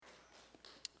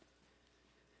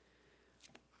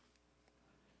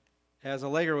As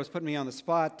Allegra was putting me on the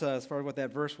spot as far as what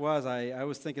that verse was, I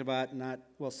was thinking about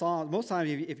Psalms. Most times,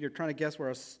 if you're trying to guess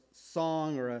where a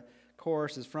song or a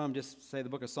chorus is from, just say the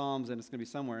book of Psalms, and it's going to be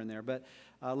somewhere in there. But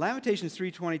Lamentations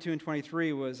 3:22 and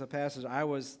 23 was a passage I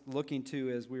was looking to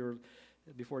as we were,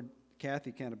 before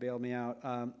Kathy kind of bailed me out.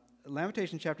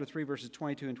 Lamentations chapter 3, verses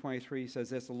 22 and 23 says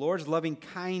this: "The Lord's loving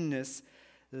kindness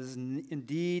does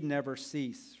indeed never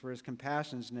cease, for his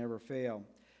compassions never fail.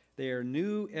 They are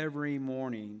new every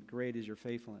morning. Great is your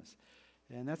faithfulness."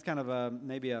 And that's kind of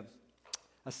maybe a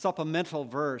supplemental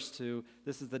verse to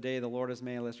 "This is the day the Lord has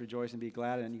made. Let's rejoice and be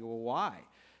glad." And you go, well, why?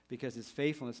 Because his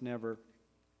faithfulness never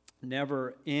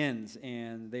ends,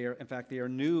 and they are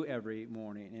new every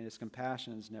morning, and his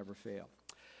compassions never fail.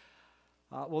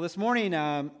 Well, this morning,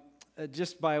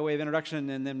 just by way of introduction,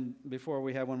 and then before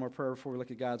we have one more prayer before we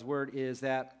look at God's Word, is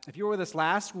that if you were with us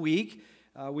last week,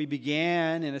 we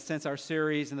began, in a sense, our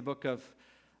series in the book of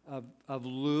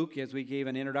Luke, as we gave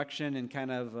an introduction and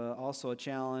kind of also a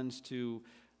challenge to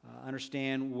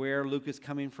understand where Luke is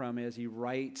coming from as he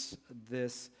writes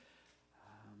this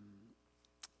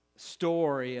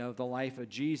story of the life of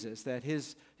Jesus. That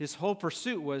his whole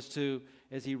pursuit was to,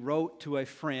 as he wrote to a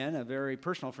friend, a very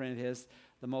personal friend of his,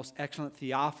 the most excellent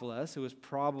Theophilus, who was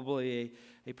probably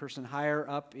a person higher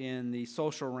up in the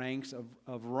social ranks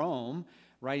of Rome,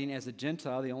 writing as a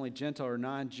Gentile, the only Gentile or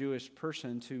non-Jewish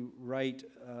person to write,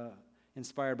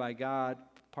 inspired by God,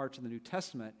 parts of the New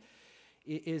Testament,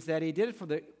 is that he did it for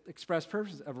the express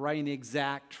purpose of writing the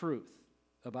exact truth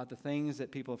about the things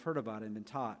that people have heard about and been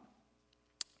taught.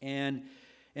 And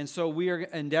so we are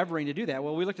endeavoring to do that.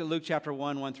 Well, we looked at Luke chapter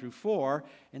 1 through 4,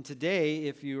 and today,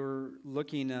 if you're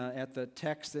looking at the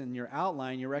text in your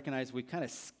outline, you recognize we kind of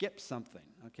skipped something,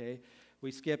 okay? We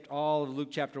skipped all of Luke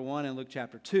chapter 1 and Luke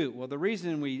chapter 2. Well, the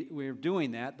reason we're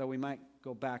doing that, though we might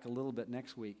go back a little bit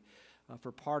next week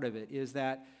for part of it, is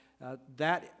that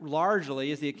that largely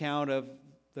is the account of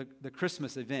the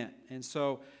Christmas event. And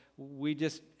so we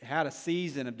just had a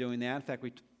season of doing that. In fact,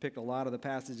 we picked a lot of the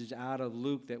passages out of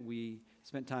Luke that we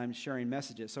spent time sharing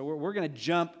messages. So we're going to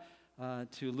jump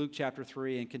to Luke chapter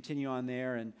 3 and continue on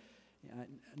there. And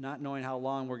not knowing how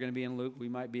long we're going to be in Luke, we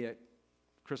might be at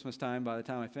Christmas time by the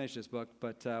time I finish this book,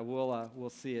 but we'll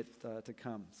see it to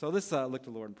come. So let's look to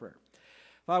the Lord in prayer.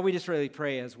 Father, we just really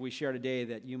pray as we share today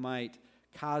that you might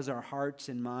cause our hearts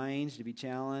and minds to be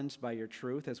challenged by your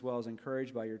truth as well as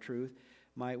encouraged by your truth.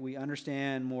 Might we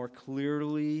understand more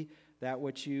clearly that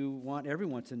which you want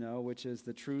everyone to know, which is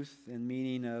the truth and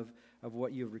meaning of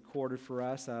what you've recorded for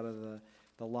us out of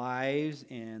the lives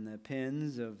and the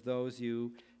pens of those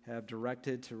you have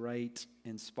directed to write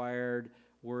inspired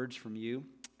words from you.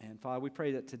 And Father, we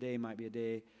pray that today might be a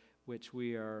day which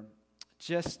we are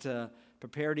just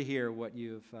prepared to hear what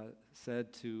you've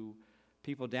said to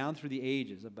people down through the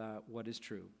ages about what is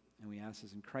true. And we ask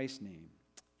this in Christ's name.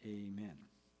 Amen.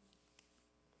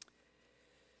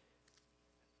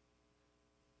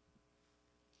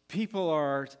 People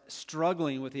are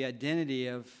struggling with the identity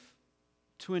of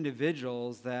two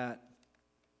individuals that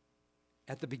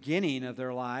at the beginning of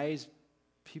their lives,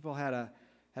 people had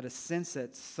a sense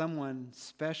that someone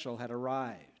special had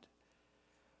arrived.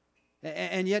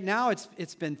 And yet now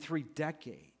it's been 3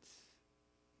 decades.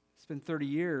 It's been 30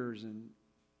 years, and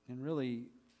really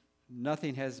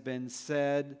nothing has been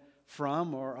said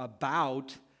from or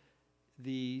about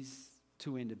these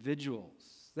two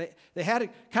individuals. They had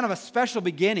kind of a special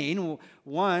beginning.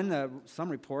 One, some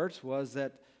reports, was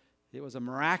that it was a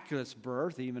miraculous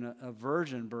birth, even a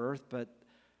virgin birth, but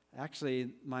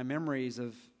actually my memories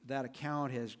of that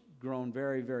account has grown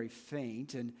very, very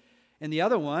faint. And the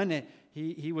other one,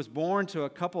 he was born to a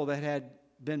couple that had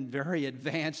been very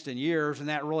advanced in years, and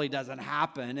that really doesn't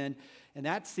happen. And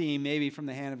that seemed maybe from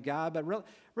the hand of God. But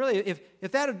really,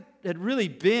 if that had really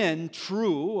been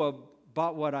true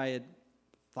about what I had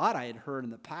thought I had heard in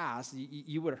the past,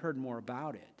 you would have heard more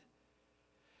about it.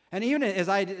 And even as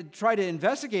I tried to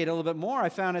investigate a little bit more, I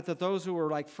found out that those who were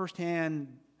like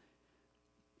firsthand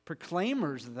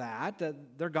proclaimers of that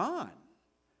they're gone.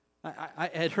 I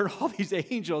had heard all these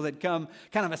angels that come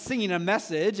kind of singing a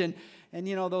message, and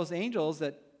those angels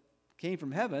that came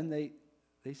from heaven,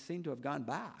 they seem to have gone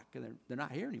back, and they're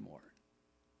not here anymore.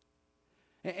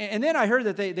 And then I heard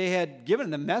that they had given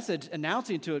the message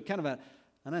announcing to kind of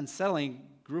an unsettling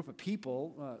group of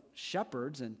people,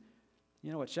 shepherds, and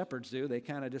you know what shepherds do? They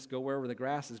kind of just go wherever the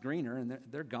grass is greener, and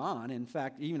they're gone. In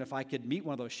fact, even if I could meet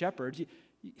one of those shepherds,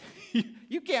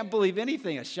 you can't believe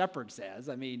anything a shepherd says.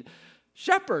 I mean,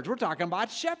 shepherds, we're talking about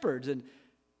shepherds, and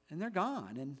they're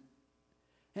gone.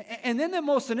 And then the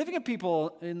most significant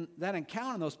people in that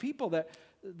encounter, those people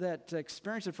that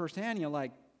experienced it firsthand,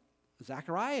 like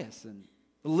Zacharias and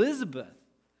Elizabeth,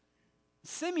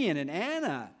 Simeon and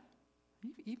Anna,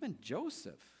 even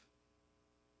Joseph.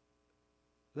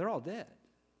 They're all dead.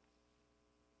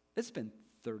 It's been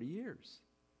 30 years.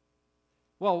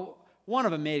 Well, one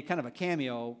of them made kind of a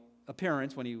cameo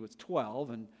appearance when he was 12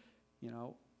 and,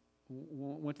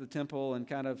 went to the temple and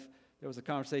kind of, there was a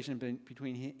conversation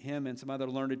between him and some other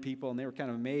learned people, and they were kind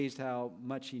of amazed how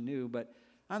much he knew, but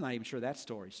I'm not even sure that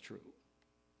story's true.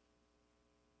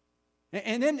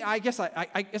 And then I guess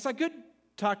I could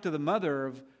talk to the mother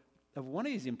of one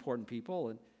of these important people,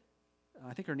 and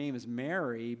I think her name is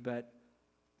Mary, but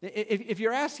if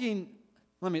you're asking,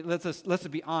 let's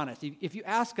be honest. If you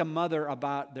ask a mother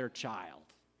about their child,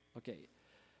 okay,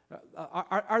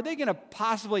 are they going to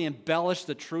possibly embellish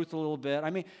the truth a little bit? I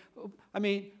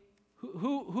mean,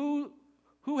 who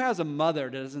has a mother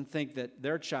that doesn't think that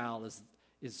their child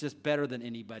is just better than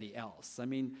anybody else? I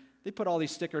mean, they put all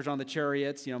these stickers on the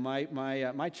chariots.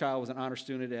 My child was an honor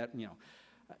student at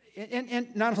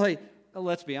and not only,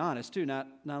 let's be honest too. Not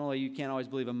only you can't always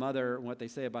believe a mother and what they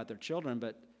say about their children,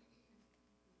 but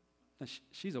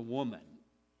she's a woman,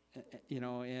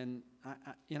 and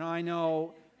I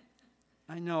know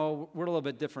we're a little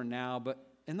bit different now, but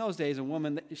in those days, a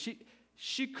woman,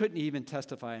 she couldn't even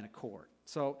testify in a court.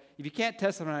 So if you can't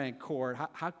testify in court,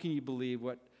 how can you believe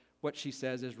what she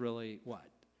says is really what?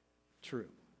 True.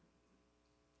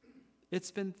 It's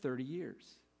been 30 years.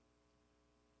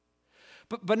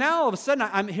 But now all of a sudden,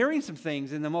 I'm hearing some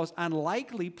things in the most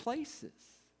unlikely places.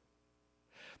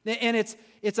 And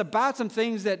it's about some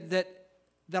things that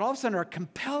all of a sudden are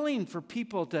compelling for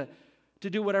people to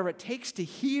do whatever it takes to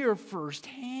hear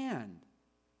firsthand.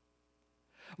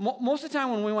 Most of the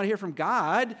time when we want to hear from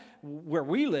God, where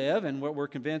we live and what we're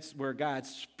convinced where God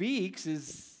speaks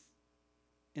is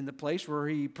in the place where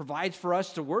he provides for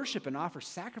us to worship and offer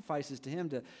sacrifices to him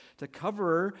to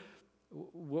cover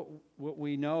what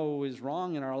we know is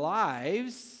wrong in our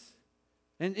lives.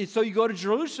 And so you go to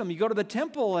Jerusalem, you go to the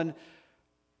temple, and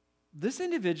this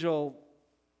individual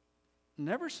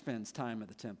never spends time at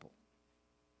the temple.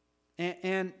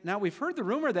 And now we've heard the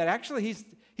rumor that actually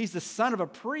he's the son of a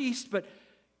priest, but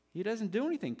he doesn't do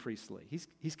anything priestly.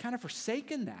 He's kind of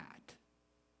forsaken that.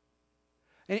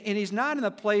 And he's not in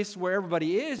the place where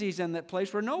everybody is. He's in that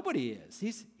place where nobody is.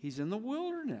 He's in the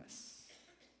wilderness.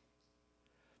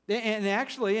 And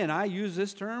actually, and I use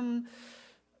this term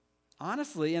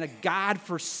honestly, in a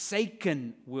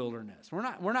God-forsaken wilderness.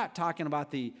 We're not talking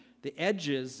about the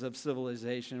edges of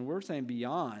civilization. We're saying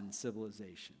beyond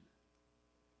civilization.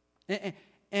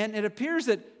 And it appears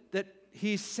that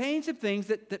he's saying some things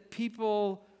that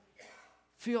people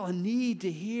feel a need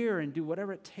to hear and do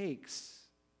whatever it takes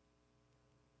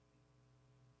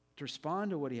to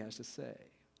respond to what he has to say.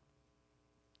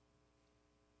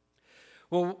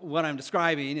 Well, what I'm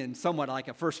describing in somewhat like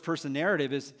a first-person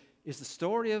narrative is the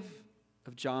story of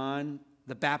John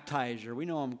the Baptizer. We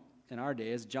know him in our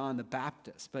day as John the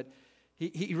Baptist, but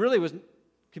he really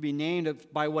could be named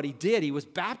by what he did. He was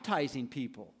baptizing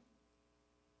people.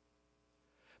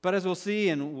 But as we'll see,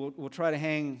 and we'll try to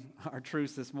hang our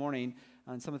truths this morning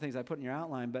on some of the things I put in your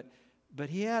outline, but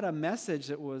he had a message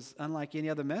that was unlike any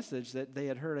other message that they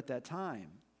had heard at that time.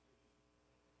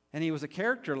 And he was a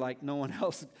character like no one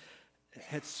else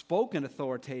had spoken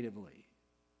authoritative,ly.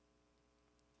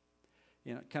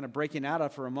 Kind of breaking out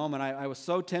of for a moment, I was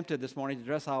so tempted this morning to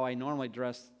dress how I normally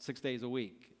dress 6 days a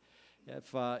week.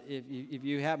 If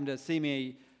you happen to see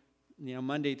me,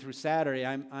 Monday through Saturday,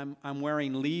 I'm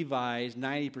wearing Levi's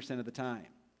 90% of the time.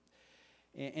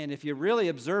 And if you're really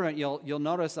observant, you'll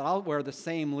notice that I'll wear the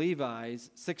same Levi's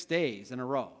 6 days in a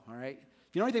row. All right.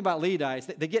 If you know anything about Levi's,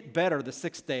 they get better the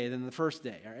 6th day than the first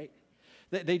day. All right.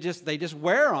 They just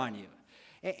wear on you.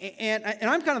 And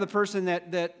I'm kind of the person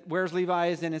that wears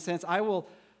Levi's in a sense. I will,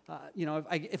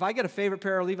 if I get a favorite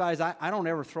pair of Levi's, I don't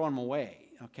ever throw them away.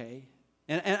 Okay.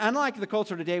 And unlike the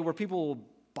culture today where people will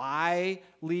buy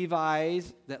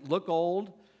Levi's that look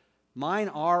old, mine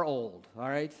are old. All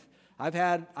right. I've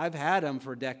had them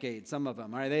for decades, some of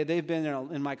them. All right, they've been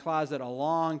in my closet a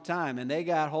long time, and they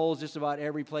got holes just about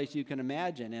every place you can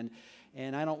imagine.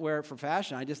 And I don't wear it for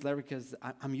fashion. I just wear it because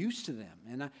I'm used to them.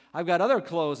 And I've got other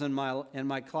clothes in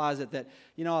my closet that,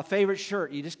 a favorite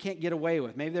shirt you just can't get away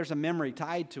with. Maybe there's a memory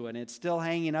tied to it, and it's still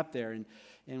hanging up there.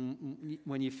 And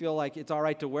when you feel like it's all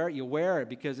right to wear it, you wear it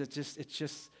because it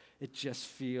just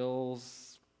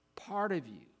feels part of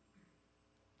you.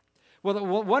 Well, the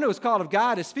one who was called of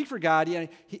God to speak for God,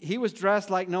 he was dressed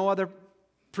like no other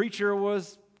preacher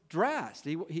was dressed.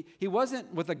 He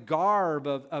wasn't with a garb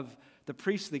of the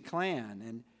priestly clan,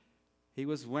 and he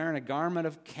was wearing a garment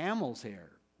of camel's hair.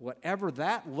 whatever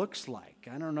that looks like.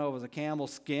 I don't know if it was a camel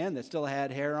skin that still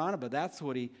had hair on it, but that's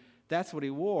what he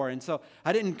wore. And so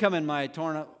I didn't come in my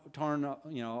torn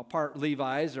apart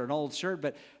Levi's or an old shirt,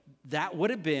 but that would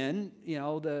have been,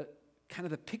 the kind of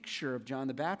the picture of John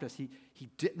the Baptist. He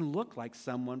didn't look like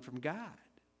someone from God.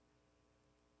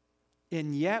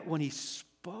 And yet when he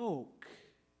spoke,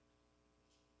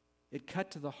 it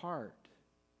cut to the heart.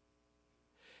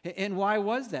 And why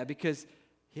was that? Because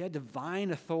he had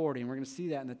divine authority, and we're going to see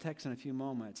that in the text in a few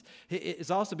moments. It's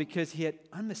also because he had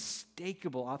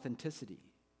unmistakable authenticity.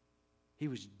 He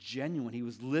was genuine. He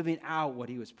was living out what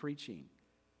he was preaching.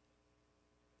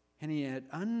 And he had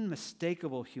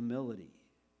unmistakable humility.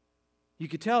 You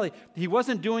could tell he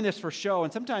wasn't doing this for show,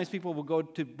 and sometimes people will go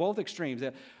to both extremes.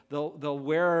 They'll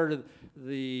wear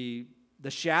the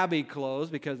shabby clothes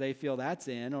because they feel that's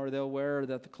in, or they'll wear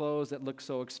the clothes that look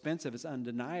so expensive it's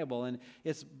undeniable, and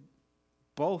it's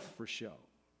both for show.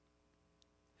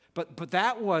 But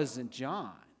that wasn't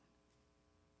John.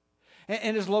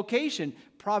 And his location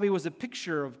probably was a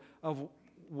picture of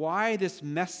why this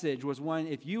message was one.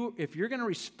 If you're going to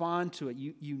respond to it,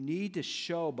 you need to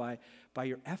show by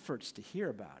your efforts to hear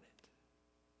about it.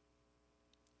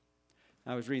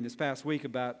 I was reading this past week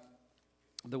about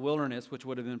the wilderness, which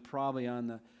would have been probably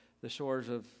on the shores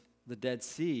of the Dead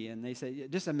Sea, and they say,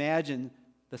 just imagine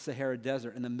the Sahara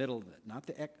Desert in the middle of it,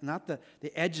 not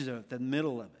the edges of it, the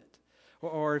middle of it.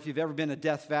 Or if you've ever been to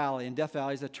Death Valley, and Death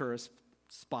Valley is a tourist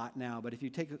spot now, but if you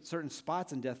take certain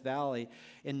spots in Death Valley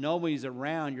and nobody's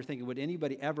around, you're thinking, would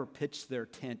anybody ever pitch their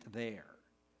tent there?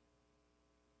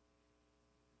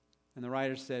 And the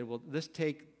writer said, well, let's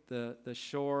take the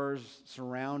shores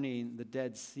surrounding the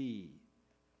Dead Sea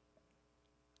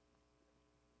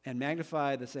and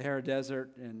magnify the Sahara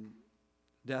Desert and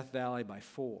Death Valley by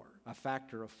 4, a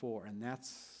factor of 4, and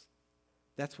that's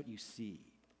what you see.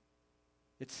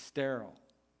 It's sterile.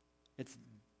 It's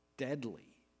deadly.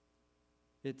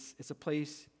 It's a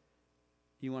place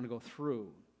you want to go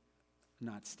through,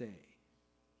 not stay.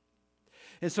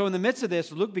 And so in the midst of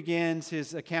this, Luke begins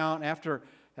his account after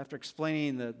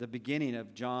explaining the beginning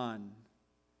of John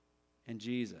and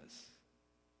Jesus,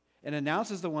 and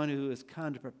announces the one who has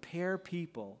come to prepare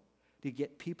people to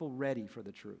get people ready for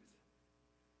the truth.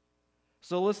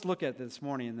 So let's look at this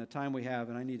morning in the time we have,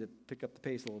 and I need to pick up the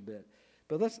pace a little bit.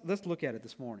 But let's look at it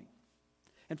this morning.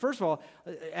 And first of all,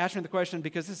 answering the question,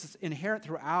 because this is inherent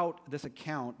throughout this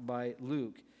account by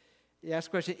Luke, he asks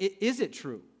the question, is it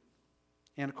true?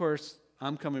 And of course,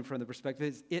 I'm coming from the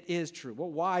perspective, it is true.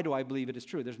 Well, why do I believe it is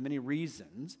true? There's many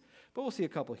reasons, but we'll see a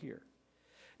couple here.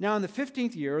 Now, in the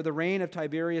 15th year of the reign of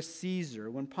Tiberius Caesar,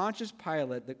 when Pontius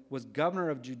Pilate was governor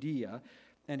of Judea,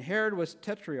 and Herod was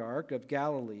tetrarch of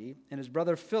Galilee, and his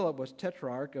brother Philip was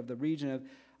tetrarch of the region of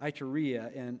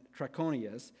Iturea and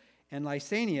Trachonius, and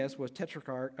Lysanias was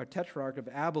tetrarch of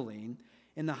Abilene,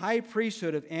 in the high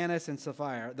priesthood of Annas and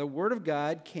Sapphira, the word of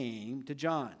God came to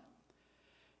John.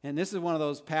 And this is one of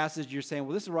those passages you're saying,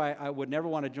 well, this is why I would never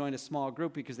want to join a small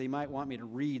group because they might want me to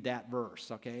read that verse,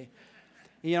 okay?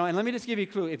 And let me just give you a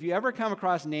clue. If you ever come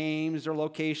across names or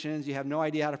locations you have no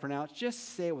idea how to pronounce,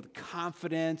 just say it with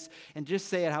confidence and just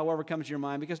say it however comes to your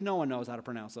mind because no one knows how to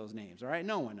pronounce those names, all right?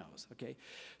 No one knows, okay?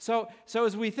 So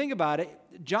as we think about it,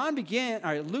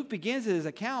 Luke begins his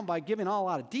account by giving a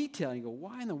lot of detail. And you go,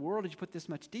 why in the world did you put this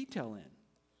much detail in?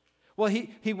 Well,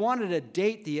 he wanted to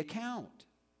date the account.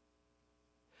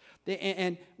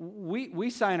 And we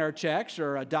sign our checks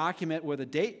or a document with a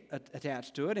date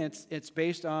attached to it, and it's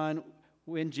based on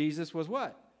when Jesus was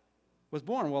what? Was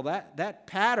born. Well, that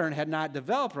pattern had not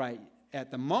developed right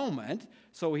at the moment,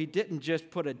 so he didn't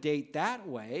just put a date that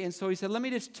way. And so he said, let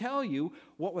me just tell you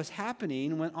what was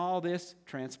happening when all this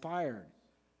transpired.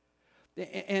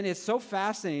 And it's so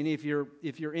fascinating if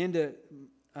you're into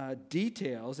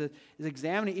details, is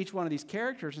examining each one of these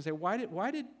characters and say, why did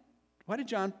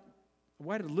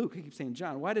Luke, I keep saying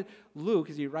John, why did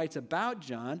Luke, as he writes about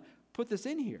John, put this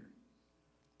in here?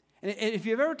 And if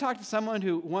you've ever talked to someone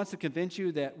who wants to convince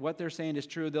you that what they're saying is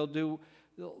true, they'll do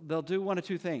one of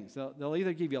two things. They'll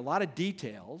either give you a lot of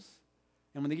details,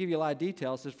 and when they give you a lot of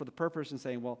details, it's for the purpose of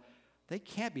saying, well, they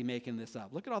can't be making this up.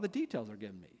 Look at all the details they're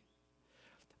giving me.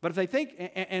 But if they think,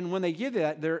 and when they give you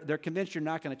that, they're convinced you're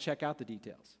not going to check out the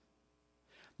details.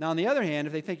 Now, on the other hand,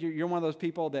 if they think you're one of those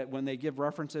people that when they give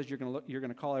references, you're going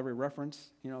to call every reference,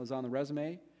 is on the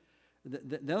resume,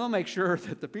 then they'll make sure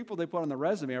that the people they put on the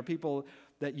resume are people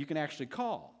that you can actually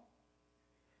call.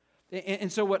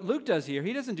 And so what Luke does here,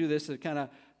 he doesn't do this to kind of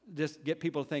just get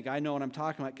people to think, I know what I'm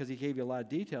talking about because he gave you a lot of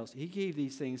details. He gave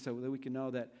these things so that we can know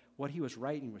that what he was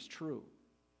writing was true.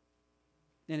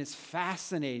 And it's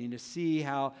fascinating to see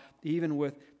how even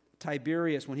with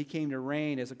Tiberius when he came to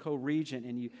reign as a co-regent,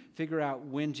 and you figure out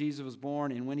when Jesus was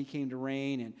born and when he came to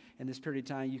reign, and this period of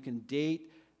time, you can date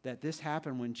that this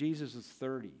happened when Jesus was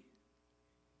 30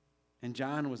 and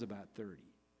John was about 30.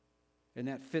 And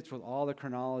that fits with all the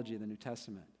chronology of the New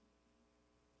Testament.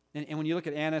 And when you look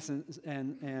at Annas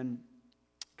and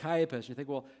Caiaphas, you think,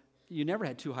 well, you never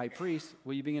had two high priests.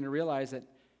 Well, you begin to realize that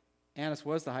Annas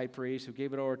was the high priest who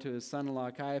gave it over to his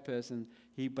son-in-law Caiaphas,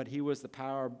 but he was the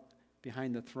power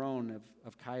behind the throne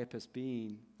of Caiaphas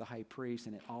being the high priest,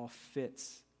 and it all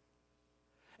fits.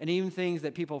 And even things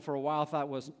that people for a while thought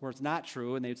was not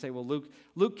true, and they'd say, well,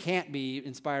 Luke can't be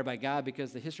inspired by God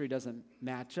because the history doesn't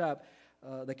match up.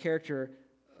 The character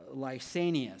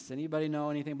Lysanias. Anybody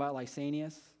know anything about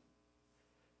Lysanias?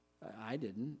 I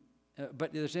didn't.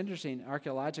 But it's interesting,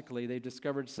 archaeologically, they've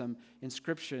discovered some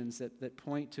inscriptions that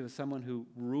point to someone who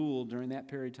ruled during that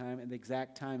period of time and the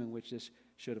exact time in which this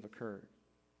should have occurred.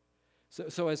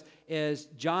 So as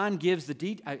John gives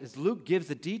as Luke gives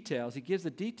the details, he gives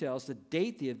the details to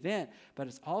date the event, but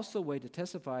it's also a way to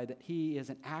testify that he is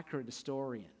an accurate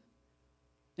historian.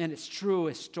 And it's true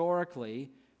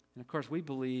historically, and of course we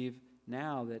believe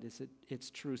now that it's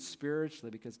true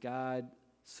spiritually because God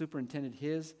superintended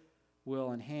his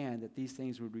will and hand that these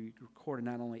things would be recorded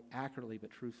not only accurately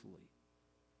but truthfully.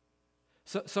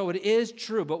 So it is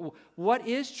true, but what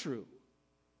is true?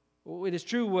 Well, it is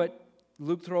true what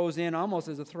Luke throws in almost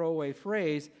as a throwaway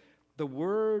phrase, the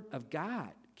word of God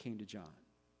came to John.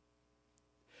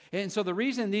 And so the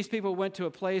reason these people went to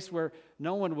a place where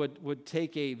no one would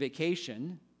take a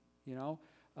vacation, no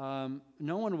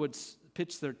one would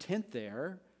pitch their tent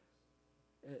there,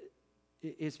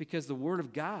 is because the word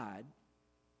of God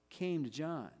came to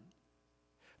John.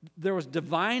 There was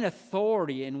divine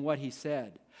authority in what he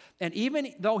said. And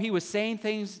even though he was saying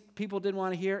things people didn't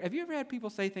want to hear, have you ever had people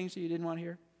say things that you didn't want to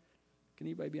hear? Can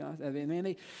anybody be honest? I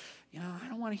mean, I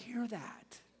don't want to hear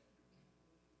that.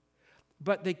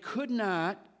 But they could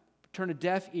not turn a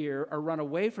deaf ear or run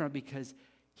away from it because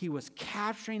he was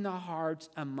capturing the hearts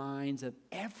and minds of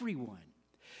everyone.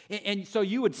 And so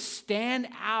you would stand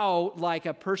out like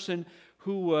a person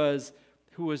who was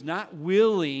not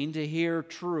willing to hear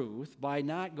truth by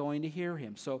not going to hear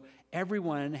him. So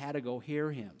everyone had to go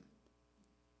hear him.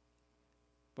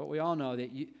 But we all know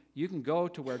that you can go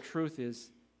to where truth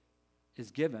is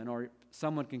given, or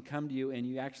someone can come to you and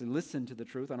you actually listen to the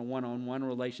truth on a one-on-one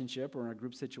relationship or in a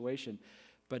group situation.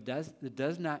 But it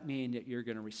does not mean that you're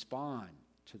going to respond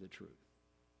to the truth.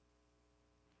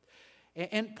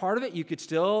 And part of it, you could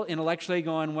still intellectually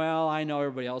going, well, I know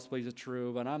everybody else believes it's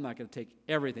true, but I'm not going to take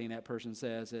everything that person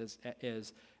says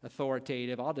as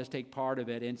authoritative. I'll just take part of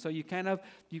it. And so you kind of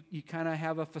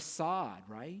have a facade,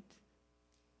 right?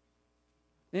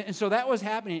 And so that was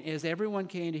happening as everyone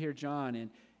came to hear John,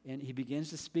 and he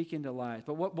begins to speak into life.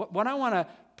 But what I want to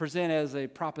present as a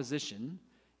proposition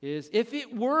is, if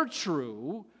it were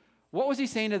true, what was he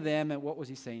saying to them and what was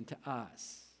he saying to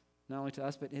us? Not only to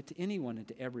us, but to anyone and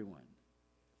to everyone.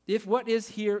 If what is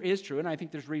here is true, and I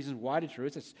think there's reasons why it's true,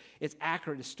 it's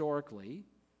accurate historically,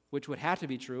 which would have to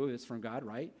be true if it's from God,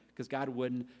 right? Because God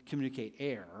wouldn't communicate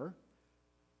error.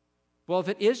 Well, if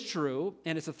it is true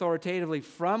and it's authoritatively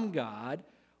from God,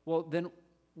 well, then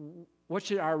what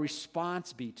should our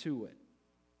response be to it?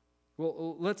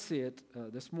 Well, let's see it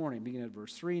this morning, beginning at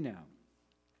verse 3 now.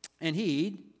 And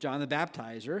he, John the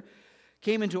Baptizer,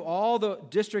 came into all the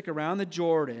district around the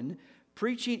Jordan,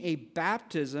 preaching a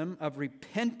baptism of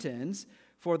repentance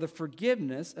for the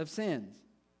forgiveness of sins.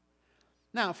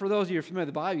 Now, for those of you who are familiar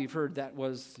with the Bible, you've heard that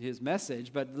was his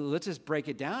message, but let's just break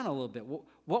it down a little bit.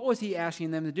 What was he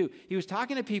asking them to do? He was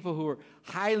talking to people who were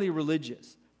highly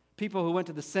religious, people who went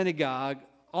to the synagogue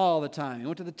all the time, he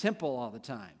went to the temple all the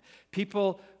time,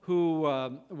 people who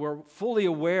were fully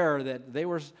aware that they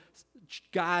were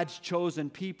God's chosen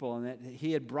people and that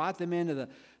he had brought them into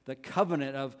the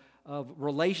covenant of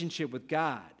relationship with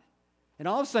God. And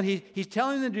all of a sudden, he's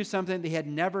telling them to do something they had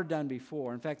never done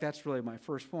before. In fact, that's really my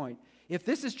first point. If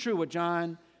this is true, what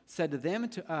John said to them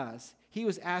and to us, he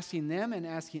was asking them and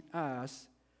asking us,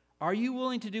 are you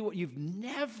willing to do what you've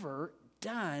never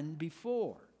done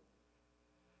before?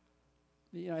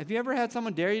 Have you ever had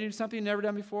someone dare you to do something you've never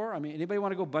done before? I mean, anybody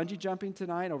want to go bungee jumping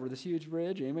tonight over this huge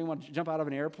bridge? Anybody want to jump out of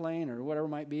an airplane or whatever it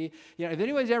might be? If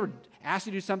anybody's ever asked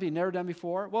you to do something you've never done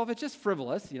before, well, if it's just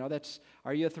frivolous,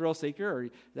 are you a thrill seeker or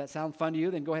does that sound fun to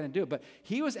you? Then go ahead and do it. But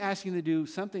he was asking them to do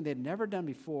something they'd never done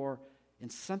before,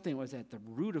 and something was at the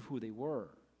root of who they were.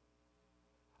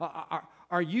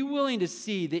 Are you willing to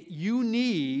see that you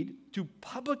need to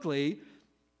publicly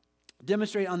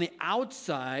demonstrate on the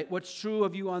outside what's true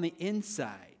of you on the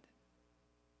inside?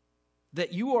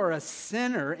 that you are a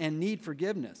sinner and need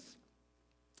forgiveness.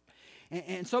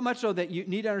 And so much so that you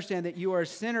need to understand that you are a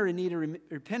sinner and need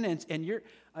repentance, and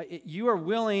you are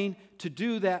willing to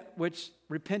do that which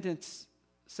repentance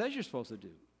says you're supposed to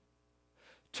do.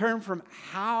 Turn from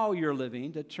how you're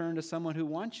living to turn to someone who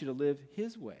wants you to live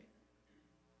his way.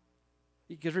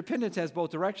 Because repentance has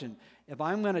both directions. If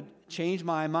I'm going to change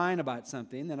my mind about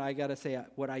something, then I got to say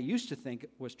what I used to think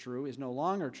was true is no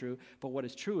longer true, but what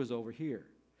is true is over here.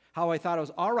 How I thought it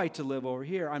was all right to live over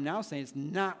here, I'm now saying it's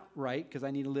not right because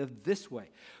I need to live this way.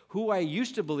 Who I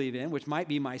used to believe in, which might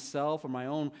be myself or my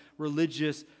own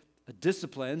religious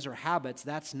disciplines or habits,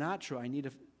 that's not true. I need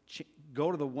to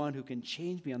go to the one who can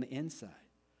change me on the inside.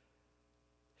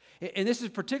 And this is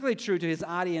particularly true to his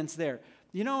audience there.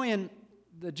 You know, in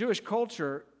the Jewish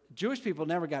culture, Jewish people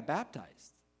never got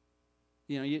baptized.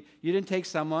 You know, you didn't take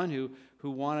someone who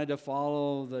wanted to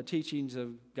follow the teachings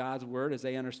of God's word as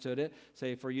they understood it,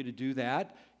 say for you to do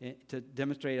that, to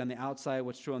demonstrate on the outside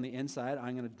what's true on the inside,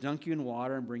 I'm going to dunk you in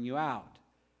water and bring you out.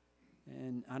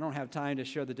 And I don't have time to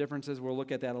share the differences. We'll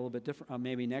look at that a little bit different,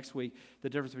 maybe next week, the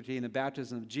difference between the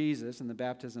baptism of Jesus and the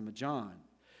baptism of John.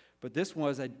 But this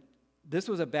was a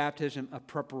baptism of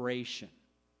preparation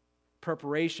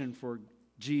for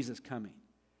Jesus coming.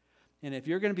 And if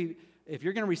you're going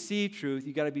to receive truth,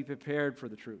 you got to be prepared for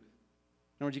the truth.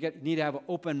 In other words, you need to have an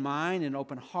open mind and an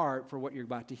open heart for what you're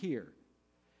about to hear.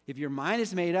 If your mind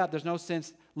is made up, there's no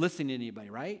sense listening to anybody,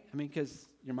 right? I mean, because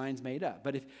your mind's made up.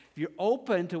 But if you're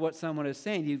open to what someone is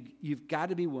saying, you've got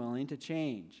to be willing to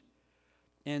change.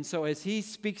 And so as he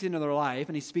speaks into their life,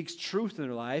 and he speaks truth in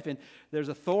their life, and there's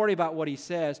authority about what he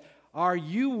says, are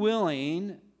you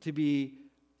willing to be,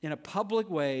 in a public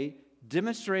way,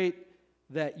 demonstrate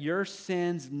that your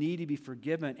sins need to be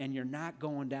forgiven and you're not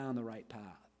going down the right path?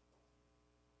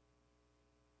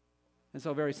 And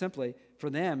so very simply, for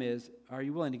them is, are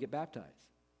you willing to get baptized?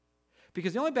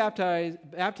 Because the only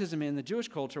baptism in the Jewish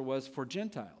culture was for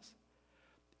Gentiles.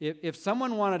 If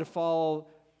someone wanted to follow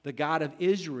the God of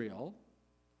Israel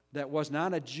that was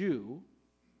not a Jew,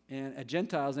 and a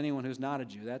Gentile is anyone who's not a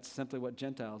Jew, that's simply what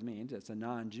Gentiles means, it's a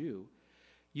non-Jew,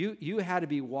 you had to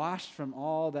be washed from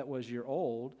all that was your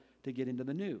old to get into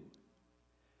the new.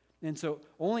 And so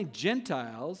only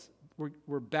Gentiles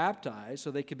were baptized so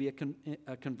they could be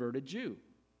a converted Jew,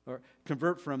 or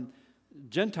convert from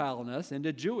Gentileness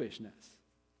into Jewishness.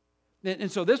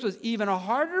 And so this was even a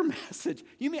harder message.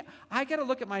 You mean I got to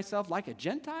look at myself like a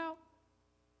Gentile?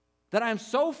 That I'm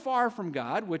so far from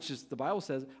God, which is, the Bible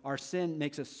says, our sin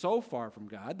makes us so far from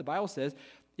God. The Bible says,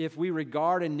 if we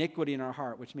regard iniquity in our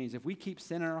heart, which means if we keep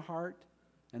sin in our heart,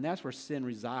 and that's where sin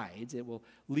resides, it will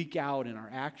leak out in our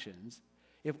actions.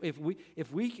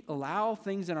 If we allow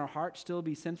things in our heart still to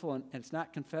be sinful and it's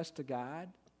not confessed to God,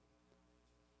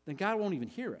 then God won't even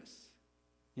hear us.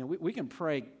 You know, we can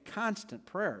pray constant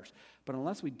prayers, but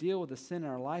unless we deal with the sin in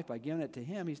our life by giving it to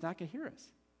Him, He's not going to hear us.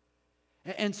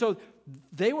 And so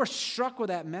they were struck with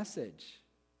that message.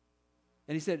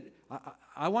 And He said,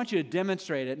 I want you to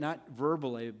demonstrate it, not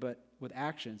verbally, but with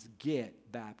actions.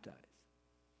 Get baptized.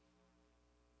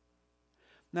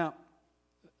 Now,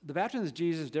 the baptism of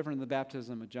Jesus is different than the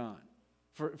baptism of John.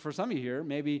 For some of you here,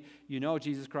 maybe you know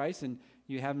Jesus Christ and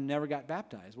you have never got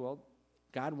baptized. Well,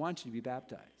 God wants you to be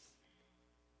baptized.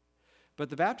 But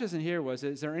the baptism here was,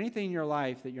 is there anything in your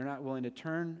life that you're not willing to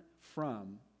turn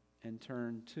from and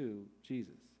turn to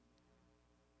Jesus?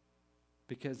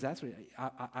 Because that's what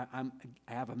I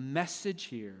have a message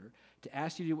here to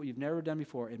ask you to do what you've never done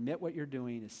before. Admit what you're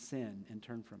doing is sin and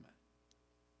turn from it.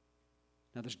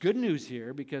 Now, there's good news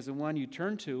here because the one you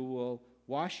turn to will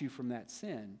wash you from that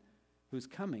sin who's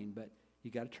coming, but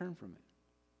you got to turn from it.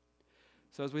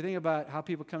 So as we think about how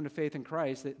people come to faith in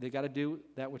Christ, they got to do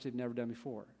that which they've never done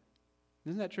before.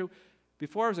 Isn't that true?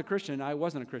 Before I was a Christian, I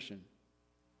wasn't a Christian.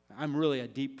 I'm really a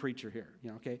deep preacher here,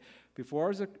 okay? Before I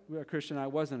was a Christian, I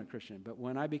wasn't a Christian. But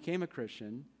when I became a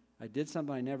Christian, I did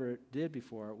something I never did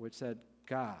before, which said,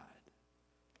 God,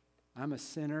 I'm a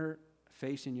sinner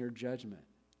facing your judgment.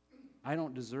 I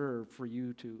don't deserve for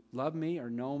you to love me or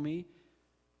know me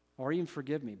or even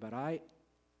forgive me, but I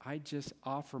just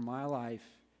offer my life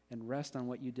and rest on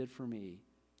what you did for me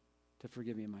to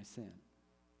forgive me of my sin.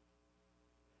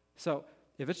 So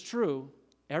if it's true,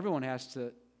 everyone has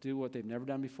to do what they've never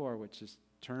done before, which is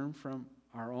turn from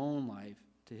our own life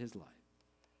to His life.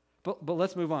 But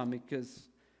let's move on because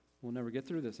we'll never get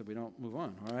through this if we don't move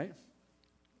on, all right?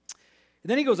 And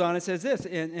then he goes on and says this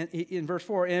in verse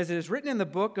 4, and as it is written in the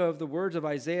book of the words of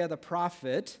Isaiah the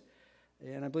prophet,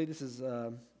 and I believe this is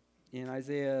in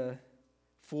Isaiah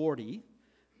 40, in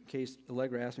case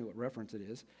Allegra asked me what reference it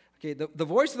is. Okay, the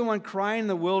voice of the one crying in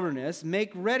the wilderness,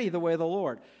 make ready the way of the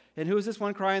Lord. And who is this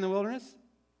one crying in the wilderness?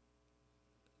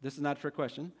 This is not a trick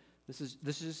question. This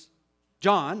is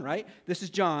John, right? This is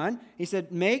John. He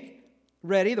said, make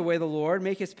ready the way of the Lord,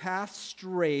 make his path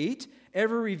straight.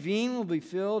 Every ravine will be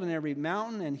filled, and every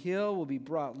mountain and hill will be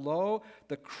brought low.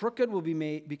 The crooked will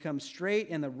become straight,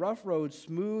 and the rough road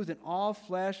smooth, and all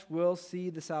flesh will see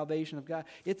the salvation of God.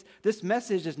 This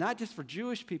message is not just for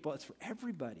Jewish people, it's for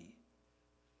everybody.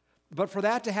 But for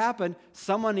that to happen,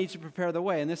 someone needs to prepare the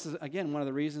way. And this is, again, one of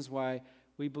the reasons why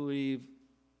we believe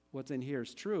what's in here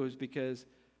is true, is because,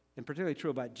 and particularly true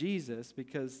about Jesus,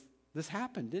 because this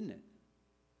happened, didn't it?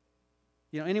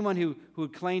 Anyone who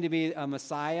would claim to be a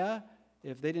Messiah,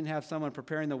 if they didn't have someone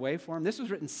preparing the way for him, this was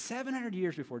written 700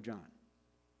 years before John.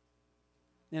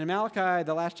 And in Malachi,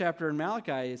 the last chapter in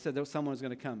Malachi, it said that someone was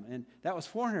going to come. And that was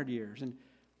 400 years. And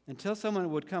until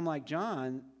someone would come like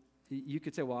John, you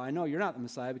could say, well, I know you're not the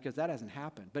Messiah because that hasn't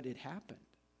happened. But it happened.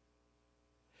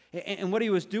 And what he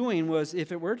was doing was,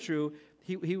 if it were true,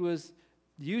 he was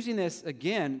using this,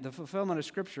 again, the fulfillment of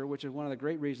Scripture, which is one of the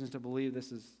great reasons to believe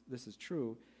this is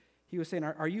true. He was saying,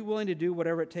 are you willing to do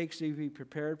whatever it takes to be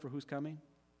prepared for who's coming?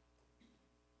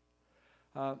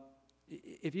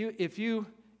 If you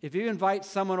invite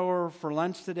someone over for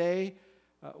lunch today,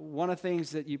 one of the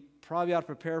things that you probably ought to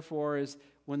prepare for is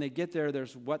when they get there,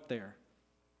 there's what there?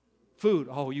 Food.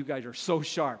 Oh, you guys are so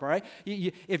sharp, all right?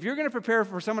 If you're going to prepare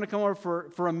for someone to come over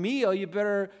for a meal, you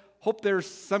better hope there's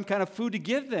some kind of food to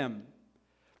give them.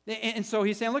 And so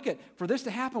he's saying, look, for this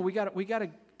to happen, we got to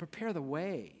prepare the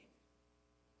way.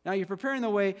 Now, you're preparing the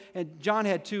way, and John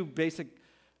had two basic,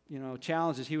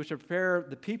 challenges. He was to prepare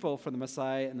the people for the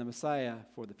Messiah and the Messiah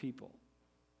for the people.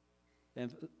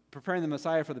 And preparing the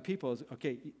Messiah for the people is,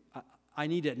 okay, I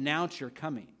need to announce you're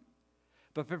coming.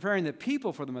 But preparing the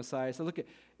people for the Messiah, so look,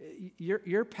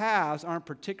 your paths aren't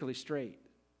particularly straight.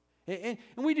 And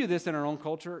we do this in our own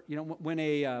culture. When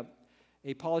a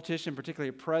politician, particularly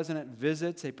a president,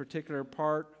 visits a particular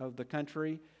part of the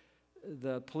country,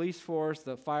 the police force,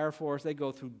 the fire force, they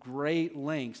go through great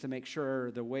lengths to make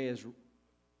sure the way is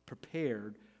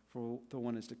prepared for the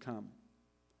one is to come.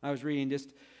 I was reading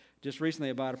just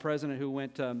recently about a president who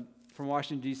went from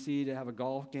Washington, D.C. to have a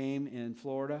golf game in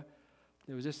Florida.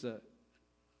 It was just a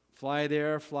fly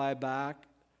there, fly back.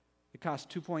 It cost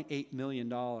 $2.8 million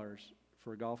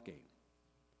for a golf game.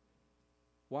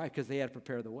 Why? Because they had to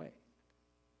prepare the way.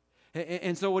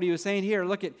 And so what he was saying here,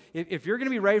 look, if you're going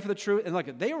to be ready for the truth, and look,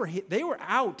 they were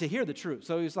out to hear the truth.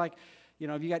 So he was like,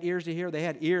 if you got ears to hear, they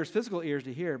had ears, physical ears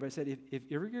to hear. But I said, if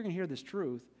you're going to hear this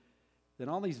truth, then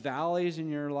all these valleys in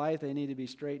your life, they need to be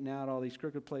straightened out. All these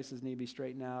crooked places need to be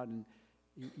straightened out. And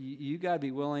you got to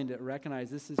be willing to recognize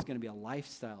this is going to be a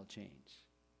lifestyle change.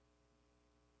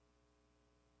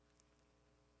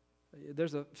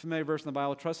 There's a familiar verse in the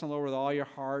Bible, trust in the Lord with all your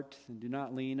heart and do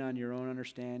not lean on your own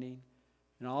understanding.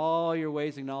 In all your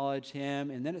ways acknowledge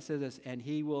him. And then it says this, and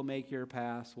he will make your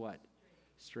paths what?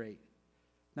 Straight.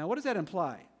 Now, what does that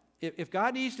imply? If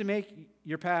God needs to make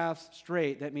your paths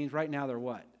straight, that means right now they're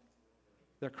what?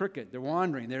 They're crooked. They're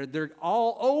wandering. They're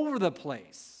all over the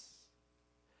place.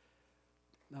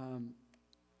 And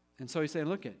so he's saying,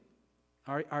 look,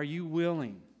 are you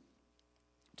willing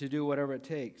to do whatever it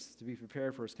takes to be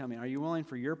prepared for his coming? Are you willing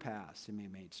for your paths to be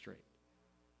made straight?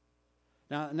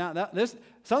 Now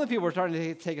some of the people are starting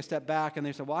to take a step back, and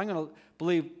they say, well, I'm going to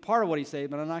believe part of what he's saying,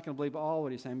 but I'm not going to believe all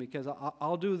what he's saying, because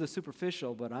I'll do the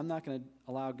superficial, but I'm not going to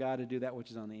allow God to do that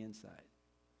which is on the inside.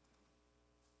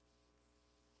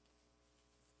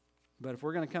 But if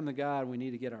we're going to come to God, we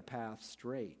need to get our path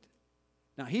straight.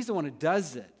 Now, he's the one who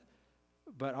does it,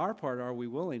 but our part, are we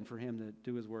willing for him to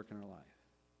do his work in our life?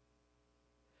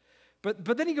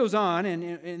 But then he goes on, and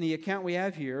in the account we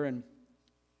have here, and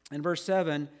in verse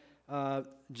 7,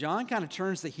 John kind of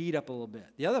turns the heat up a little bit.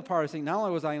 The other part is saying, not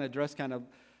only was I going to dress kind of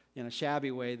in a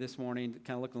shabby way this morning,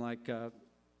 kind of looking like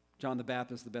John the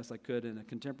Baptist the best I could in a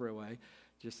contemporary way,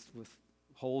 just with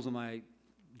holes in my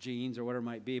jeans or whatever it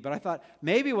might be. But I thought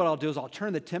maybe what I'll do is I'll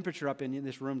turn the temperature up in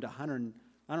this room to 100.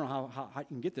 I don't know how hot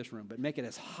you can get this room, but make it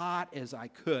as hot as I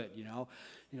could,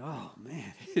 oh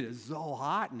man, it is so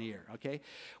hot in here, okay?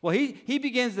 Well, he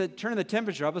begins to turn the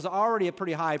temperature up. It was already a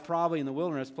pretty high, probably in the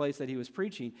wilderness place that he was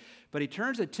preaching, but he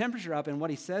turns the temperature up, and what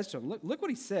he says to him, look what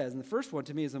he says, and the first one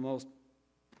to me is the most,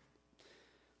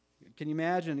 can you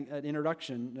imagine an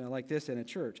introduction like this in a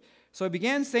church? So he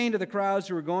began saying to the crowds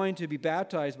who were going to be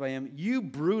baptized by him, you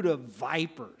brood of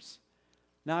vipers.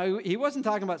 Now, he wasn't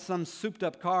talking about some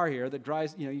souped-up car here that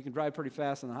drives, you can drive pretty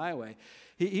fast on the highway.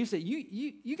 He said,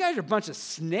 you guys are a bunch of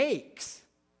snakes.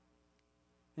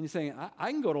 And he's saying,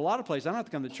 I can go to a lot of places. I don't have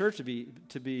to come to church to be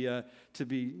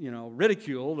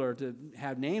ridiculed or to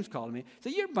have names called to me. So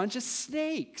you're a bunch of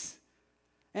snakes.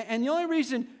 And the only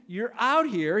reason you're out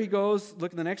here, he goes,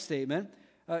 look at the next statement,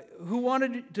 who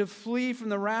wanted to flee from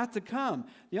the wrath to come.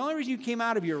 The only reason you came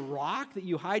out of your rock that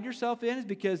you hide yourself in is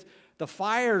because the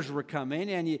fires were coming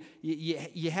and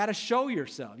you had to show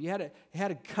yourself. You had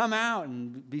to come out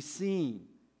and be seen.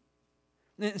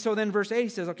 And so then verse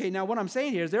 8 says, okay, now what I'm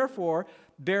saying here is, therefore,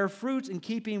 bear fruits in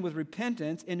keeping with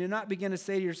repentance, and do not begin to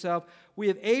say to yourself, we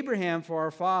have Abraham for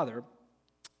our father.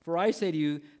 For I say to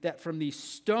you that from these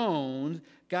stones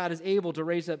God is able to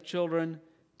raise up children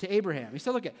to Abraham. He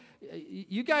said, look,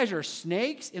 you guys are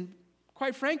snakes, and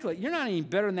quite frankly, you're not any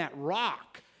better than that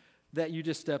rock that you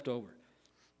just stepped over.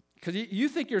 Because you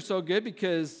think you're so good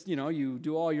because, you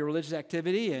do all your religious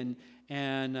activity and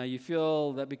you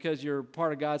feel that because you're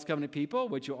part of God's covenant people,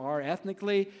 which you are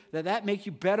ethnically, that makes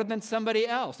you better than somebody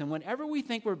else. And whenever we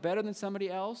think we're better than somebody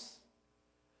else,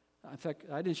 in fact,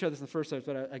 I didn't share this in the first service,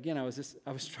 but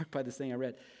I was struck by this thing I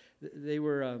read. They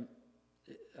were,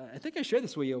 I think I shared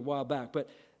this with you a while back, but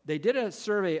they did a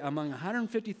survey among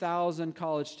 150,000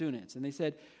 college students, and they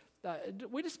said,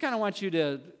 we just kind of want you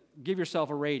to give yourself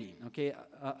a rating, okay?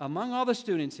 Among all the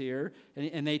students here,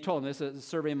 and they told them this is a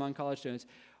survey among college students,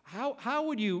 how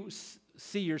would you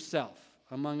see yourself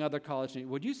among other college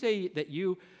students? Would you say that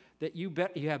you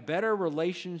have better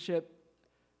relationship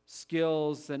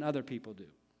skills than other people do?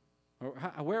 Or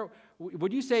where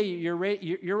would you say your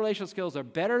relational skills are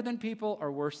better than people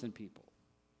or worse than people?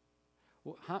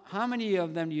 How many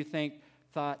of them do you think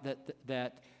thought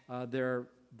that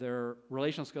their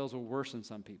relational skills were worse than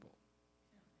some people?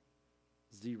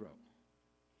 0.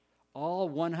 All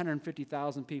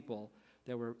 150,000 people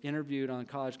that were interviewed on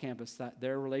college campus thought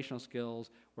their relational skills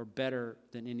were better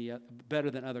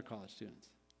than other college students.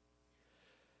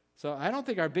 So I don't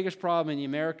think our biggest problem in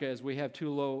America is we have too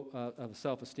low of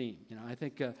self-esteem. I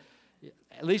think at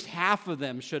least half of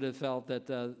them should have felt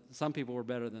that some people were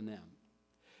better than them.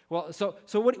 Well, so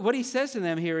what he says to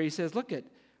them here, he says, look,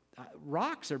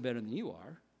 rocks are better than you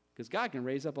are, because God can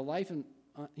raise up a life, and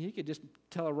he could just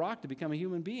tell a rock to become a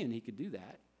human being. He could do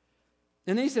that.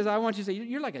 And then he says, I want you to say,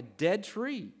 you're like a dead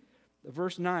tree.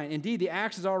 Verse 9, indeed, the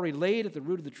axe is already laid at the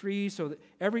root of the tree, so that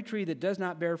every tree that does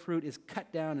not bear fruit is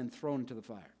cut down and thrown into the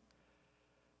fire.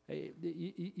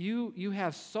 You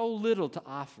have so little to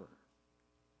offer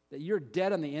that you're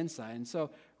dead on the inside. And so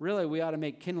really we ought to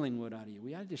make kindling wood out of you.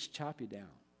 We ought to just chop you down.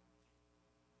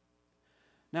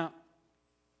 Now,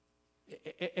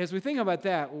 as we think about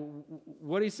that,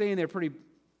 what he's saying there pretty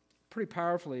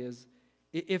powerfully is,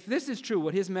 if this is true,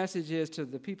 what his message is to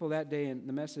the people that day and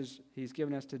the message he's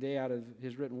given us today out of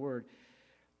his written word,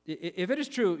 if it is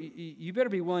true, you better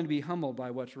be willing to be humbled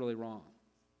by what's really wrong.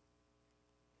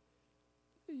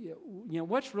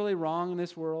 What's really wrong in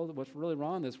this world? What's really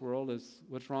wrong in this world is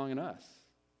what's wrong in us.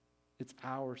 It's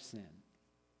our sin.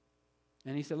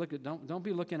 And he said, look, don't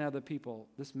be looking at other people.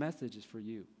 This message is for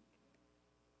you.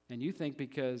 And you think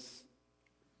because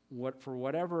for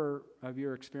whatever of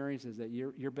your experiences that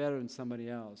you're better than somebody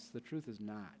else. The truth is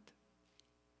not.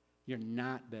 You're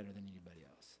not better than anybody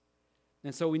else.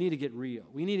 And so we need to get real.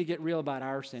 We need to get real about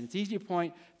our sin. It's easy to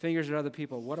point fingers at other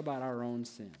people. What about our own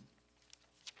sin?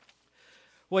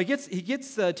 Well, he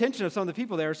gets the attention of some of the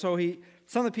people there, so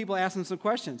some of the people asked him some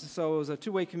questions. So it was a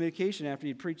two-way communication after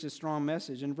he preached this strong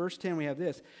message. In verse 10, we have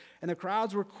this. And the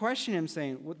crowds were questioning him,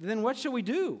 saying, well, then what should we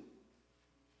do?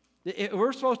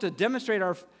 We're supposed to demonstrate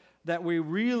that we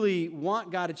really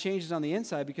want God to change us on the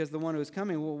inside because the one who is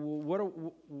coming,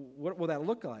 what will that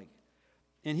look like?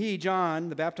 And he, John,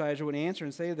 the baptizer, would answer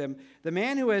and say to them, the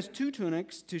man who has 2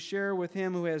 tunics to share with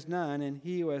him who has none, and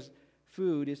he who has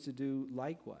food is to do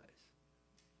likewise.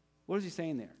 What is he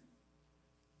saying there?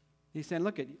 He's saying,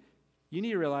 look, you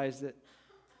need to realize that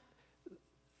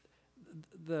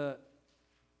the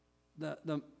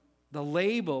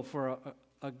label for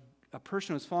a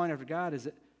person who's following after God is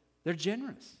that they're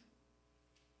generous.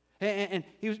 And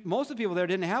most of the people there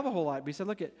didn't have a whole lot, but he said,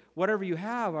 look, at whatever you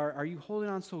have, are you holding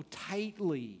on so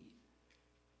tightly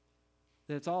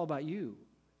that it's all about you?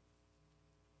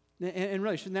 And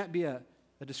really, shouldn't that be a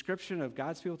description of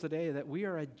God's people today, that we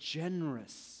are a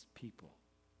generous people?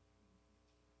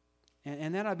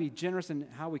 And that ought to be generous in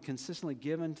how we consistently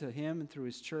give into Him and through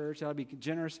His church. That ought to be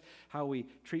generous how we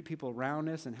treat people around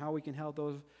us and how we can help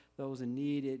those in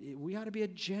need. We ought to be a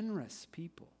generous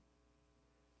people.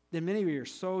 And many of you are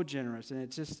so generous, and it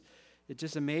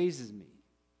just amazes me.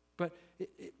 But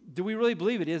do we really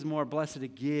believe it is more blessed to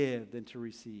give than to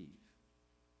receive?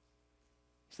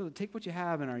 So take what you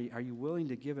have, and are you willing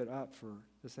to give it up for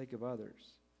the sake of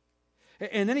others?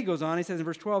 And then he goes on, he says in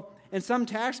verse 12, and some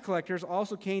tax collectors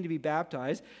also came to be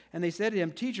baptized, and they said to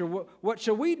him, Teacher, what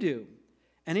shall we do?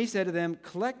 And he said to them,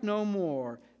 Collect no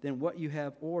more than what you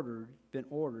have been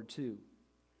ordered to.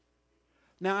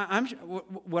 Now,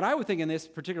 what I would think in this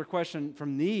particular question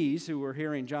from these who were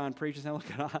hearing John preach and saying,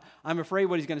 look, I'm afraid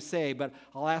what he's going to say, but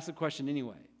I'll ask the question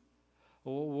anyway.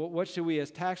 What should we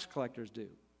as tax collectors do?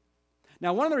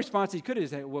 Now, one of the responses he could have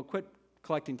said, well, quit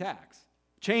collecting tax.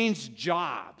 Change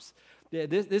jobs.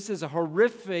 This is a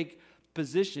horrific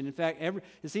position. In fact,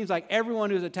 it seems like everyone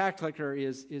who's a tax collector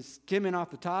is skimming off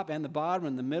the top and the bottom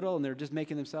and the middle, and they're just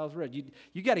making themselves rich.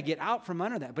 You got to get out from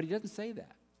under that, but he doesn't say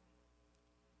that.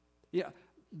 Yeah,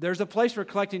 there's a place for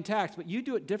collecting tax, but you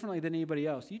do it differently than anybody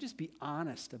else. You just be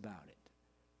honest about it.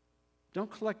 Don't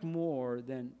collect more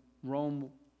than Rome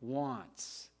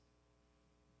wants.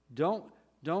 Don't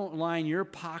line your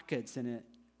pockets in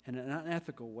an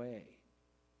unethical way.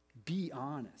 Be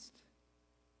honest.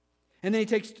 And then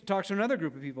he talks to another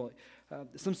group of people.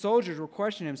 Some soldiers were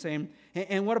questioning him, saying,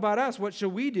 and what about us? What shall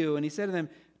we do? And he said to them,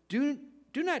 do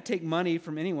not take money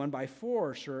from anyone by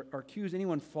force or accuse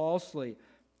anyone falsely,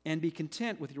 and be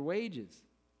content with your wages.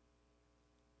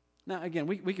 Now, again,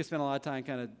 we could spend a lot of time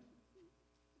kind of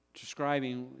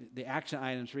describing the action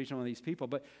items for each one of these people,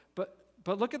 but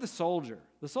look at the soldier.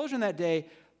 The soldier in that day,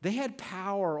 they had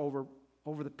power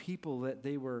over the people that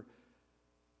they were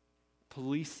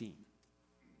policing.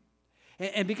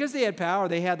 And because they had power,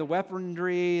 they had the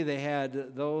weaponry, they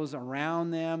had those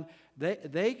around them,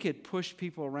 they could push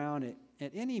people around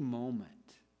at any moment.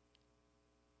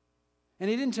 And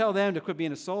he didn't tell them to quit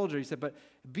being a soldier. He said, but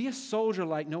be a soldier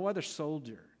like no other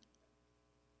soldier.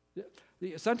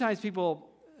 Sometimes people,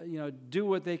 do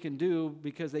what they can do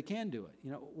because they can do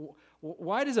it.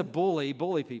 Why does a bully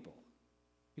people?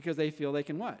 Because they feel they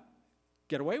can what?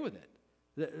 Get away with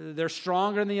it. They're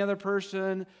stronger than the other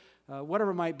person.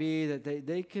 Whatever it might be, that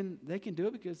they can do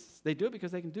it because they do it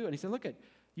because they can do it. And he said, look,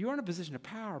 you are in a position of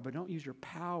power, but don't use your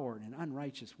power in an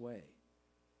unrighteous way.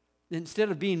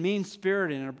 Instead of being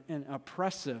mean-spirited and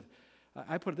oppressive,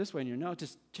 I put it this way in your note,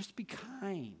 just be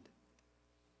kind,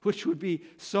 which would be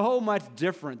so much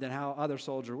different than how other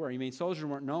soldiers were. Soldiers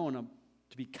weren't known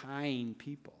to be kind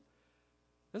people.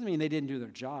 Doesn't mean they didn't do their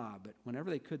job, but whenever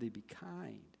they could, they'd be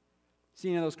kind.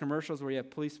 Seeing those commercials where you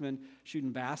have policemen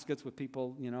shooting baskets with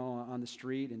people, on the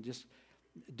street and just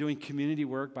doing community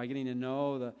work by getting to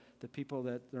know the people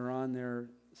that are on their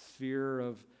sphere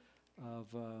of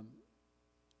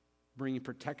bringing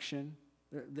protection.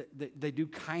 They do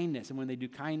kindness, and when they do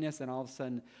kindness, then all of a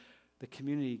sudden the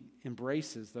community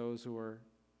embraces those who are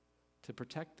to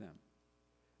protect them.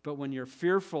 But when you're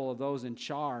fearful of those in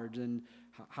charge, then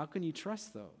how can you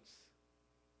trust those?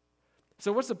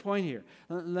 So what's the point here?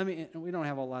 We don't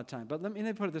have a lot of time, but let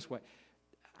me put it this way.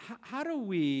 How do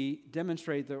we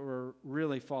demonstrate that we're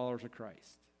really followers of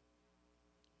Christ?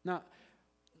 Now,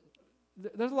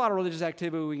 there's a lot of religious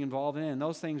activity we can involve in, and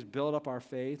those things build up our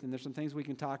faith, and there's some things we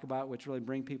can talk about which really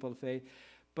bring people to faith.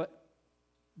 But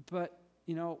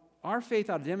our faith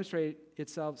ought to demonstrate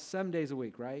itself 7 days a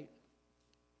week, right?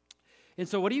 And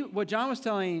so what John was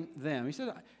telling them, he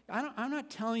said, I'm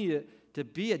not telling you to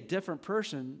be a different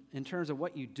person in terms of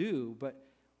what you do, but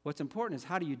what's important is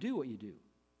how do you do what you do?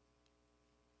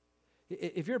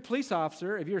 If you're a police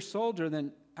officer, if you're a soldier,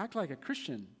 then act like a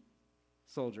Christian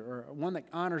soldier or one that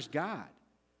honors God.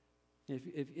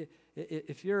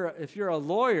 If you're a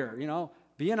lawyer,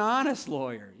 be an honest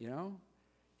lawyer.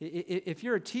 If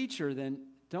you're a teacher, then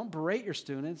don't berate your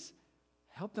students.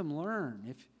 Help them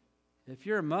learn. If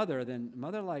you're a mother, then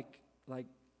mother like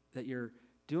that you're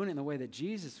doing it in the way that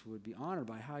Jesus would be honored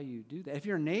by how you do that. If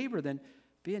you're a neighbor, then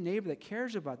be a neighbor that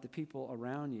cares about the people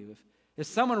around you. If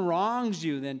someone wrongs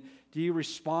you, then do you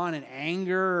respond in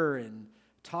anger and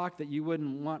talk that you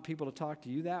wouldn't want people to talk to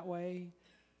you that way?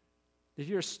 If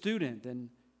you're a student, then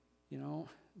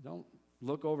don't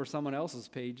look over someone else's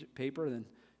paper and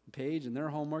their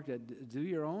homework. Do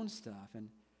your own stuff. And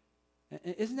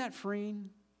isn't that freeing?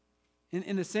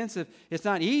 In the sense of it's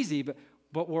not easy,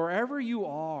 but wherever you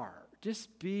are,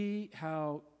 just be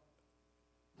how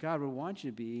God would want you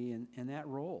to be in that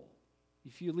role.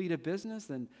 If you lead a business,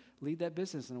 then lead that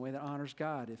business in a way that honors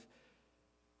God.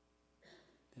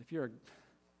 If you're a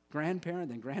grandparent,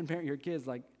 then grandparent your kids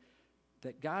like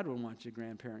that God would want you to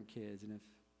grandparent kids. And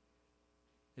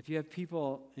if you have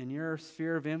people in your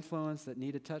sphere of influence that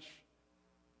need a touch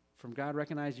from God,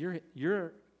 recognize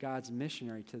you're God's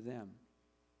missionary to them.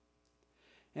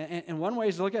 And one way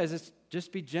to look at it is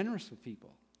just be generous with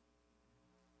people.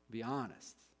 Be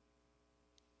honest.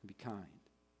 And be kind.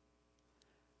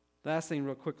 Last thing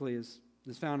real quickly is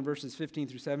found in verses 15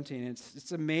 through 17.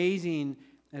 It's amazing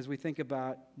as we think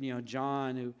about,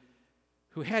 John,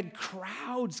 who had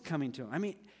crowds coming to him. I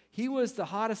mean, he was the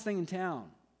hottest thing in town.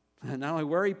 Not only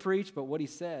where he preached, but what he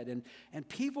said. And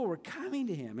people were coming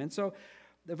to him. And so,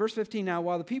 verse 15, now,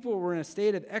 while the people were in a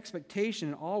state of expectation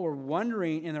and all were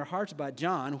wondering in their hearts about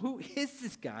John, who is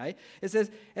this guy? It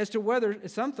says, as to whether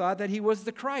some thought that he was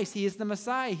the Christ. He is the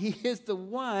Messiah. He is the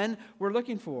one we're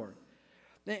looking for.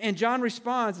 And John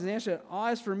responds and answers,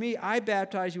 as for me, I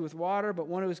baptize you with water, but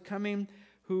one who is coming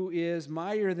who is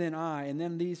mightier than I. And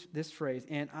then this phrase,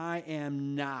 and I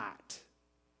am not.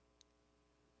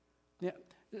 Yeah,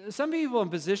 some people in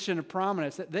position of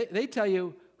prominence, they tell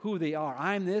you who they are.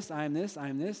 I'm this, I'm this,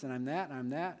 I'm this, and I'm that, and I'm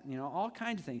that. All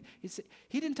kinds of things.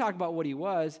 He didn't talk about what he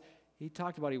was. He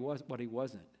talked about what he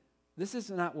wasn't. This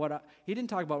is not he didn't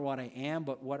talk about what I am,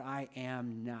 but what I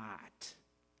am not.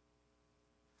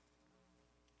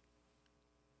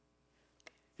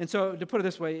 And so, to put it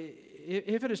this way,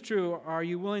 if it is true, are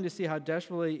you willing to see how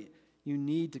desperately you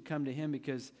need to come to him?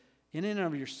 Because in and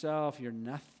of yourself, you're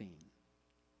nothing.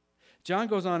 John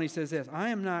goes on, he says this, I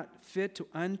am not fit to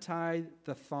untie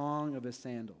the thong of his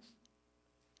sandals.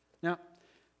 Now,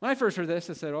 when I first heard this,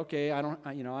 I said, okay,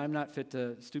 I'm not fit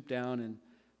to stoop down and,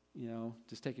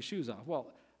 just take his shoes off.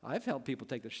 Well, I've helped people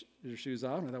take their shoes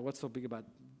off, and I thought, what's so big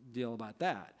deal about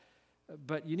that?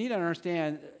 But you need to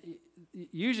understand,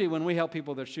 usually when we help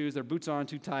people, their boots aren't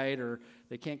too tight, or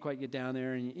they can't quite get down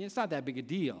there, and it's not that big a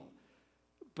deal.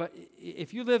 But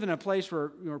if you live in a place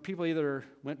where people either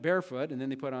went barefoot and then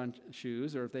they put on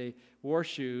shoes, or if they wore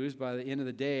shoes, by the end of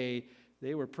the day,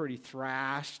 they were pretty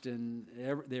thrashed and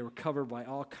they were covered by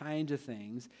all kinds of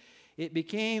things. It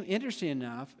became interesting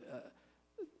enough,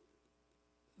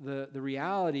 the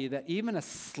reality that even a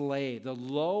slave, the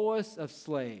lowest of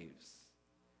slaves,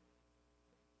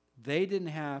 they didn't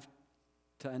have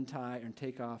to untie and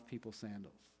take off people's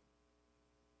sandals.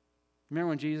 Remember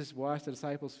when Jesus washed the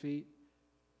disciples' feet?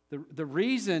 The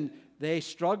reason they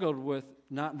struggled with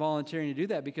not volunteering to do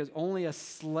that, because only a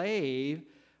slave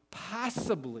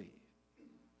possibly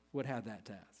would have that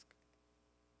task.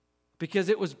 Because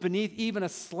it was beneath even a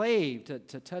slave to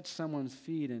touch someone's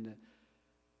feet and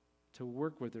to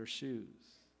work with their shoes.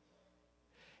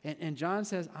 And John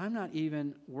says, I'm not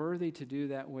even worthy to do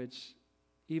that which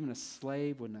even a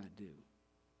slave would not do.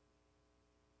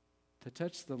 To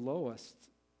touch the lowest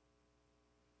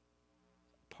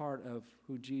part of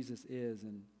who Jesus is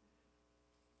and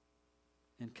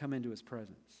come into his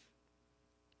presence.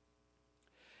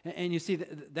 And you see,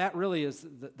 that really is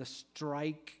the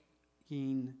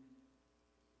striking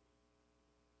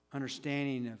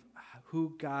understanding of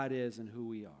who God is and who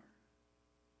we are.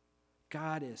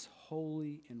 God is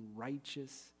holy and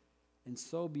righteous and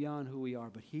so beyond who we are,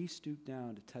 but he stooped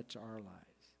down to touch our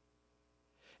lives.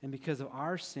 And because of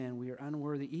our sin, we are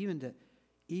unworthy even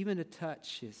to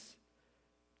touch his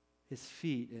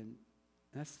feet, and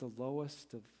that's the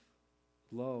lowest of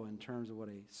low in terms of what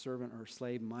a servant or a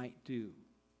slave might do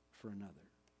for another.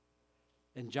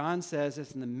 And John says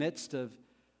this in the midst of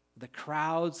the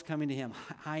crowds coming to him,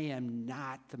 I am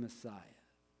not the Messiah.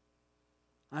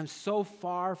 I'm so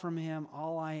far from him,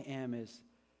 all I am is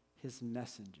his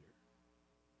messenger.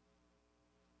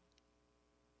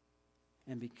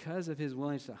 And because of his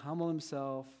willingness to humble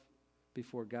himself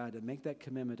before God, to make that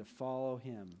commitment to follow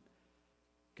him,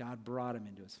 God brought him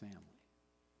into his family.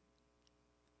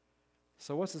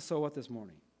 So what's the so what this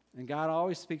morning? And God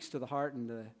always speaks to the heart and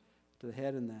to the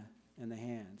head and the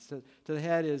hands. To the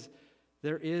head is,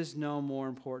 there is no more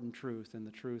important truth than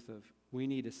the truth of we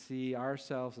need to see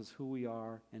ourselves as who we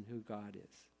are and who God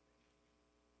is.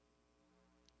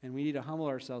 And we need to humble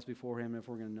ourselves before him if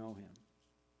we're going to know him.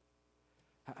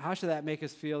 How should that make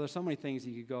us feel? There's so many things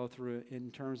you could go through in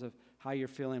terms of how you're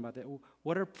feeling about that.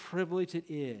 What a privilege it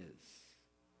is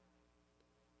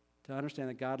to understand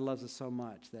that God loves us so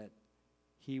much that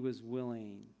he was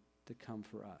willing to come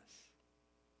for us.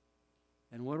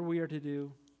 And what are we to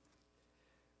do?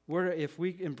 If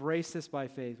we embrace this by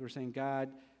faith, we're saying, God,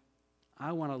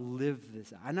 I want to live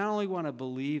this. I not only want to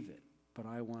believe it, but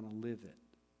I want to live it,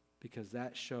 because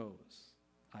that shows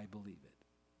I believe it.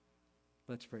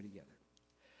 Let's pray together.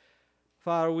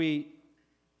 Father, we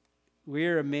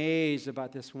are amazed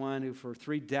about this one who for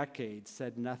 3 decades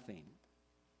said nothing.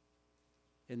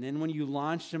 And then when you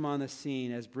launched him on the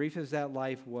scene, as brief as that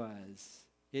life was,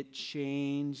 it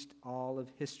changed all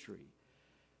of history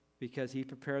because he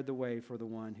prepared the way for the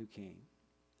one who came.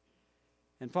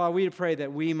 And Father, we pray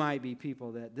that we might be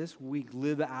people that this week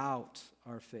live out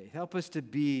our faith. Help us to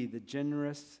be the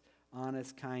generous,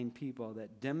 honest, kind people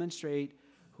that demonstrate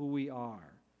who we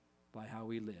are by how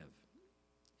we live.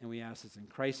 And we ask this in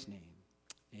Christ's name.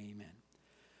 Amen.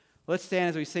 Let's stand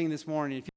as we sing this morning.